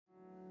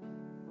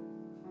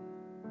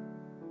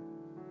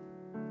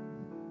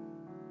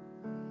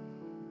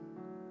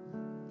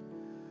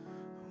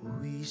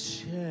We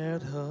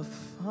shared a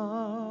fire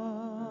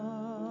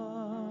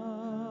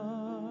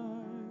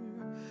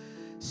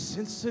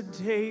since the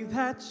day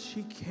that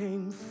she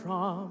came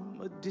from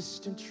a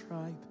distant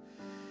tribe.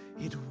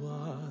 It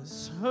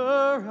was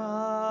her eyes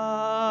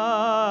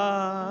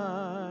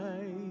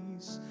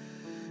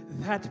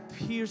that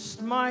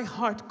pierced my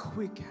heart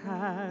quick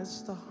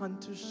as the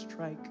hunter's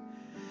strike,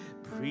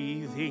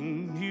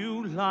 breathing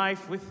new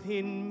life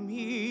within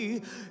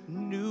me,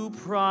 new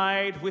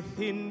pride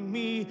within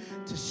me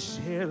to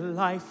share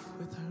life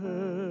with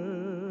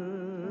her.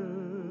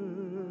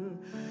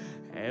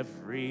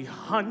 Every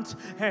hunt,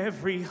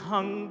 every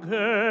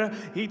hunger,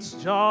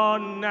 each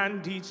dawn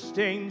and each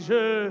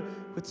danger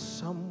with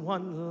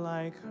someone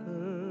like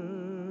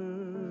her.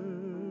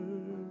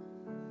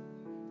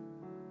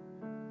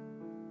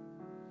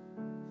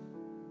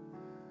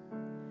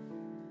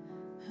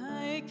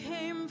 I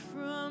came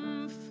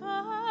from far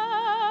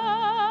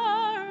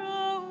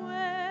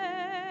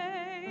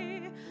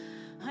away.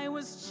 I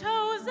was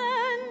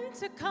chosen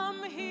to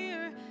come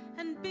here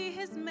and be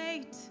his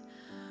mate.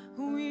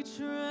 We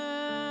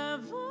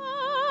traveled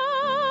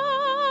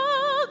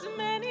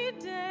many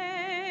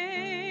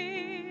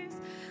days,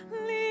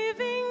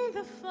 leaving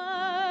the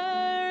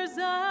fires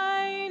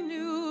I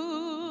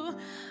knew.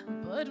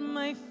 But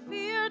my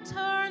fear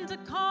turned to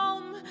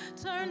calm,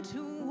 turned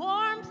to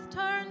warmth,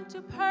 turned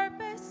to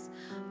purpose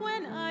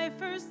when I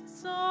first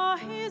saw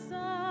his eyes.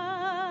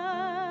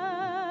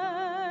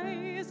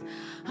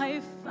 I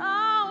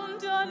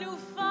found a new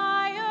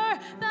fire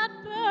that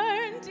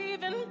burned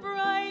even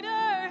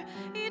brighter.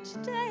 Each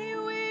day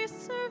we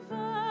survived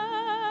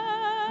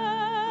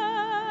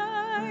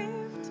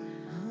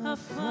a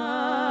fire.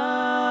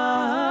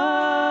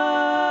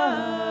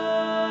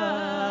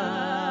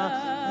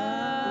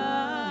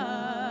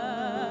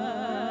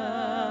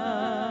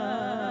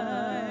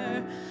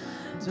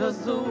 Does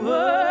the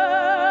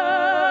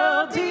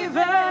world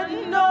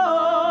even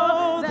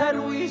know that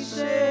we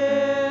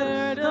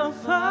shared a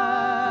fire?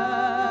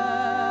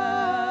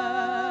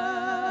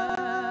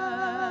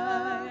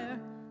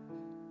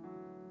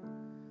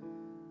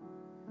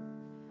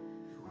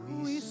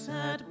 We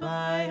sat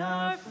by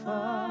our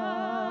fire,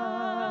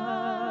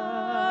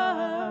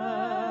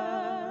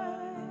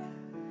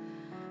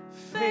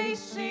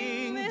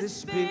 facing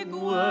this big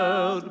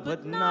world,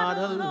 but not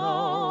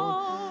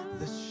alone.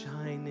 The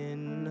shine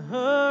in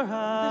her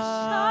eyes, the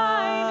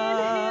shine in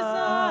his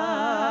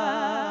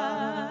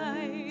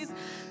eyes,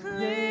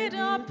 lit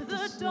up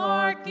the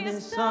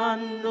darkest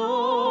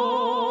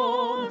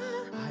unknown.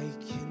 I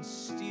can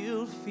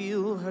still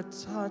feel her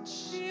touch,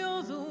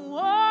 feel the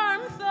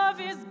warmth of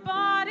his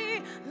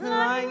body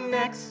lying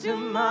next to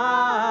mine.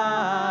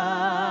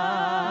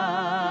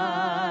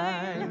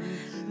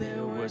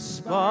 There were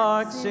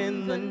sparks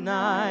in the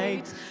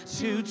night,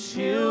 2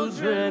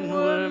 children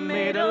were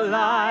made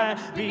alive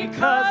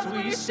because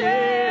we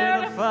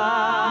shared a fire.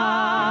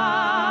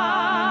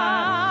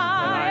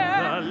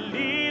 I'm the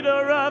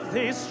leader of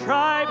this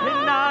tribe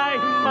and I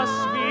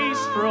must be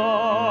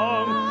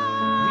strong.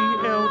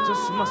 The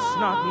elders must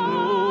not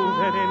know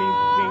that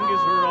anything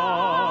is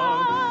wrong.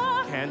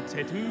 Can't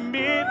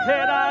admit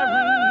that I'm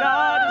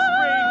not as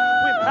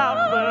brave without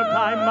her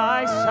by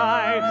my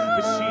side,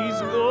 but she's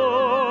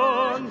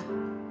gone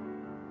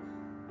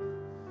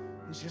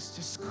just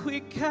as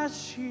quick as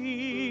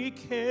she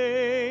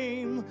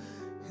came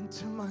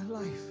into my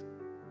life.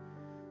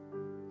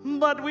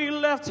 But we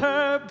left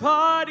her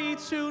body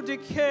to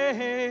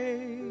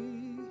decay.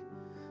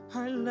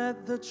 I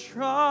led the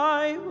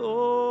tribe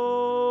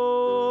on,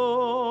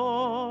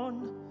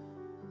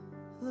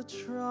 the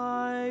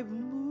tribe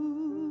moved.